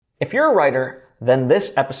If you're a writer, then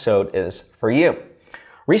this episode is for you.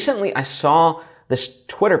 Recently, I saw this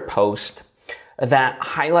Twitter post that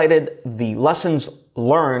highlighted the lessons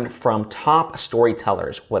learned from top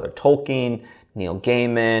storytellers, whether Tolkien, Neil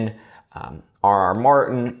Gaiman, R.R.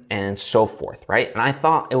 Martin, and so forth, right? And I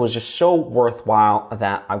thought it was just so worthwhile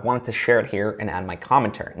that I wanted to share it here and add my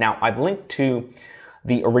commentary. Now, I've linked to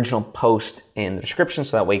the original post in the description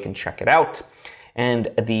so that way you can check it out.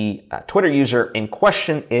 And the Twitter user in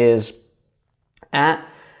question is at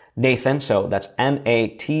Nathan, so that's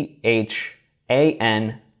NATHANBAUGH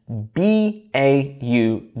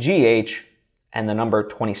and the number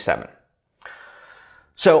 27.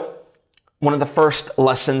 So one of the first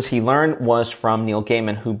lessons he learned was from Neil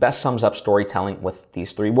Gaiman, who best sums up storytelling with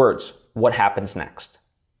these three words: what happens next?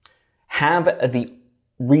 Have the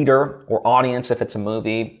reader or audience, if it's a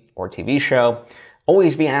movie or a TV show,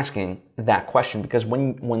 always be asking that question, because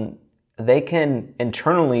when they can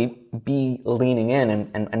internally be leaning in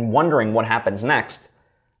and wondering what happens next,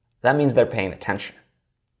 that means they're paying attention.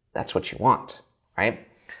 That's what you want, right?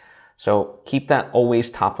 So keep that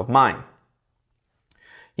always top of mind.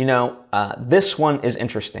 This one is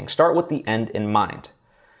interesting. Start with the end in mind,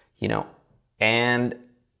 and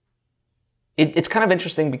it's kind of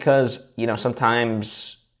interesting because,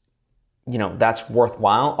 sometimes, that's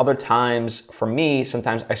worthwhile. Other times, for me,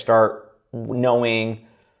 sometimes I start knowing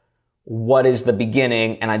what is the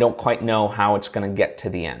beginning and I don't quite know how it's going to get to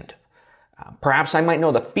the end. Perhaps I might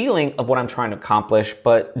know the feeling of what I'm trying to accomplish,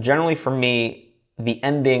 but generally for me, the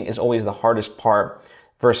ending is always the hardest part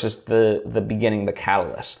versus the beginning, the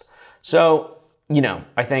catalyst. So,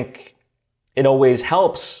 I think it always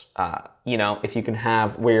helps, if you can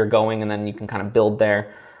have where you're going and then you can kind of build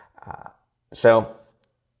there.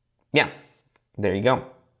 There you go.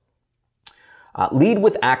 Lead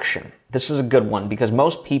with action. This is a good one because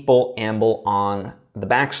most people amble on the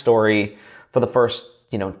backstory for the first,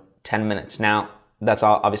 10 minutes. Now, that's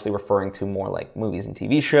obviously referring to more like movies and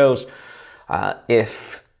TV shows.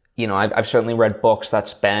 I've certainly read books that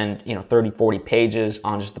spend, 30, 40 pages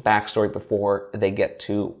on just the backstory before they get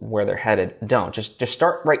to where they're headed. Don't. Just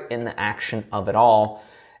start right in the action of it all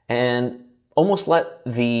and almost let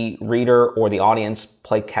the reader or the audience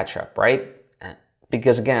play catch up, right?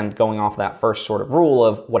 Because again, going off that first sort of rule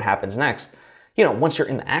of what happens next, once you're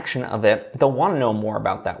in the action of it, they'll want to know more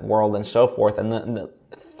about that world and so forth. And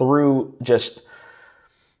through just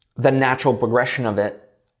the natural progression of it,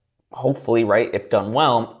 hopefully, right, if done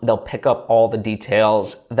well, they'll pick up all the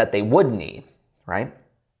details that they would need, right?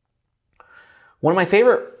 One of my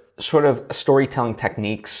favorite sort of storytelling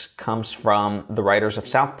techniques comes from the writers of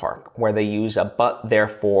South Park, where they use a but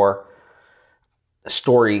therefore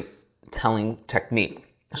storytelling technique.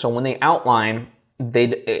 So when they outline,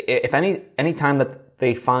 if any time that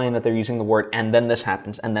they find that they're using the word and then this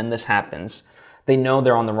happens and then this happens, they know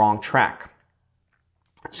they're on the wrong track.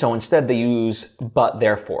 So instead they use but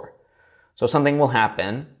therefore. So something will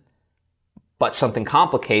happen, but something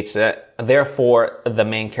complicates it. Therefore, the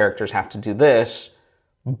main characters have to do this,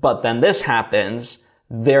 but then this happens.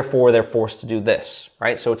 Therefore, they're forced to do this,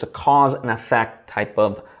 right? So it's a cause and effect type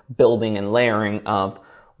of building and layering of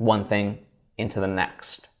one thing into the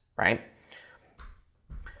next, right?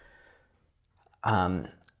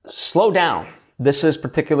 Slow down. This is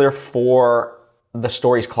particular for the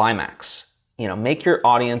story's climax. Make your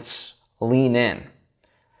audience lean in,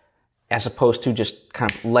 as opposed to just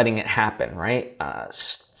kind of letting it happen, right?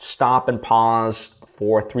 Stop and pause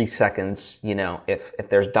for 3 seconds, if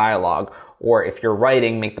there's dialogue, or if you're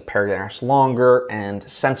writing, make the paragraphs longer and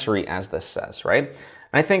sensory, as this says, right? And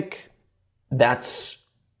I think that's,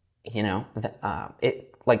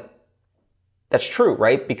 that's true,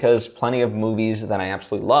 right? Because plenty of movies that I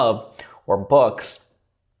absolutely love, or books,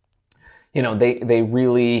 they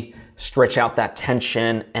really stretch out that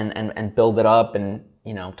tension and build it up and,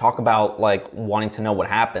 talk about like wanting to know what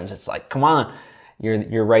happens. It's like, come on,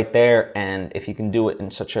 you're right there. And if you can do it in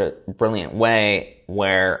such a brilliant way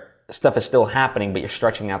where stuff is still happening, but you're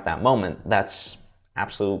stretching out that moment, that's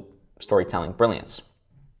absolute storytelling brilliance.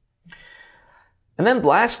 And then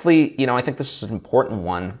lastly, I think this is an important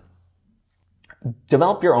one.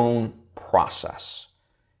 Develop your own process.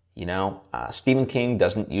 Stephen King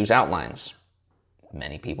doesn't use outlines.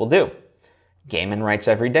 Many people do. Gaiman writes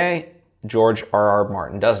every day. George.R.R.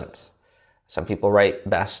 Martin doesn't. Some people write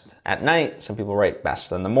best at night. Some people write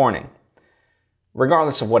best in the morning.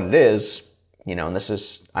 Regardless of what it is, and this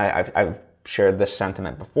is, I've shared this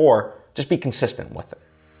sentiment before, just be consistent with it,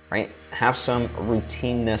 right? Have some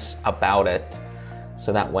routineness about it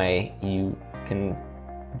so that way you can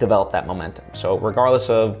develop that momentum. So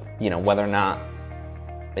regardless of, whether or not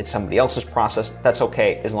it's somebody else's process, that's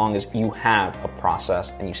okay. As long as you have a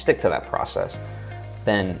process and you stick to that process,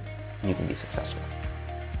 then you can be successful.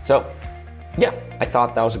 So yeah, I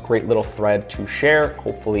thought that was a great little thread to share.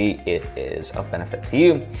 Hopefully it is of benefit to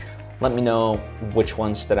you. Let me know which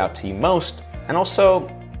ones stood out to you most, and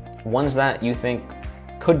also ones that you think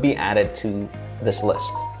could be added to this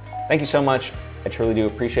list. Thank you so much. I truly do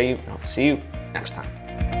appreciate you, and I'll see you next time.